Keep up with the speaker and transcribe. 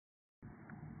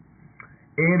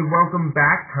And welcome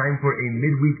back. Time for a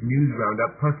midweek news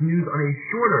roundup, plus news on a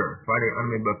shorter Friday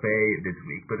anime buffet this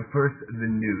week. But first, the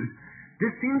news.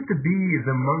 This seems to be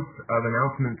the month of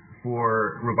announcements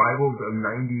for revivals of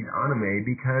 90s anime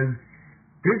because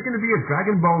there's going to be a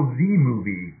Dragon Ball Z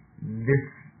movie this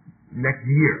next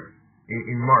year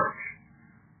in March.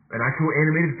 An actual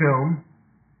animated film,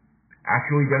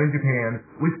 actually done in Japan,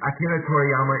 with Akira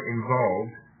Toriyama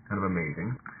involved. Kind of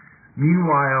amazing.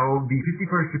 Meanwhile, the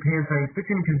 51st Japan Science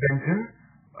Fiction Convention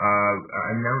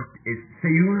announced its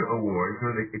Seiyun Awards,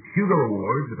 or its Hugo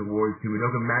Awards, with awards to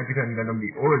Madoka Magica and Gundam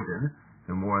The Origin.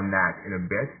 So more on that in a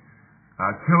bit.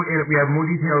 We have more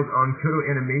details on Kyoto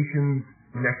Animation's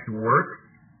next work,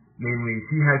 namely,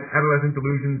 She Has Adolescent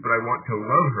Delusions, But I Want to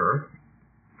Love Her.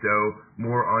 So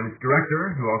more on its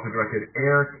director, who also directed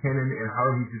Air, Kennen, and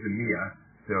Haruhi Suzumiya.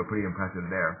 So pretty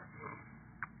impressive there.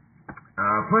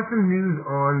 Plus some news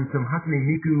on some Hatsune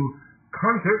Miku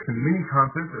concerts, some mini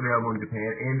concerts available in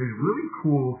Japan, and this really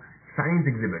cool science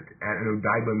exhibit at an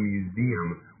Odaiba museum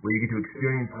where you get to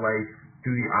experience life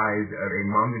through the eyes of a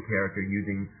manga character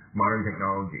using modern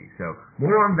technology. So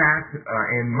more on that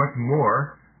and much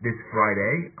more this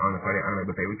Friday on the Friday Anime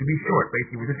Buffet, which will be short.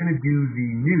 Basically, we're just going to do the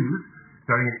news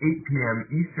starting at 8 p.m.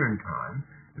 Eastern Time.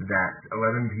 That's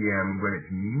 11 p.m. Greenwich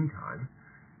Mean Time.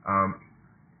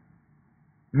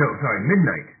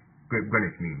 Midnight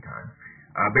Greenwich Mean Time.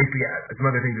 Basically, some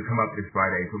other things will come up this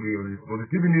Friday, so we'll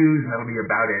just do the news, and that'll be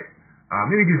about it.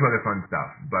 Maybe do some other fun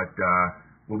stuff, but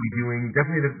we'll be doing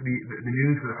definitely the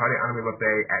news for the Friday Anime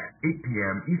Buffet at 8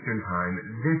 p.m. Eastern Time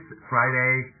this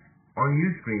Friday on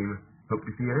Ustream. Hope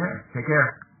to see you there. Take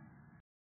care.